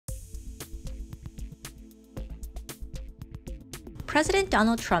President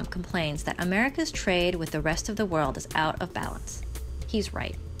Donald Trump complains that America's trade with the rest of the world is out of balance. He's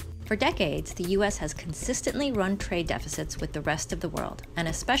right. For decades, the US has consistently run trade deficits with the rest of the world, and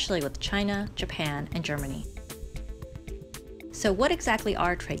especially with China, Japan, and Germany. So what exactly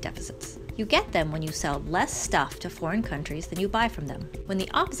are trade deficits? You get them when you sell less stuff to foreign countries than you buy from them. When the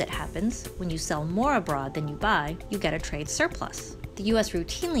opposite happens, when you sell more abroad than you buy, you get a trade surplus. The US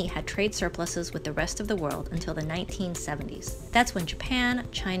routinely had trade surpluses with the rest of the world until the 1970s. That's when Japan,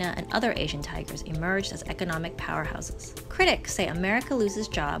 China, and other Asian tigers emerged as economic powerhouses. Critics say America loses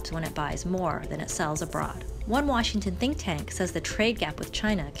jobs when it buys more than it sells abroad. One Washington think tank says the trade gap with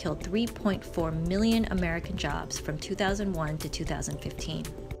China killed 3.4 million American jobs from 2001 to 2015.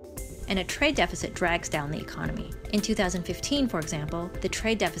 And a trade deficit drags down the economy. In 2015, for example, the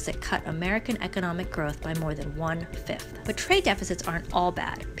trade deficit cut American economic growth by more than 1/5. But trade deficits aren't all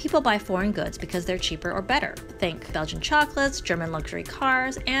bad. People buy foreign goods because they're cheaper or better. Think Belgian chocolates, German luxury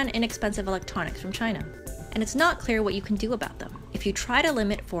cars, and inexpensive electronics from China. And it's not clear what you can do about them. If you try to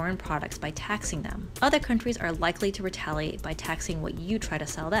limit foreign products by taxing them, other countries are likely to retaliate by taxing what you try to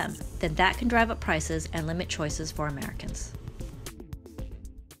sell them. Then that can drive up prices and limit choices for Americans.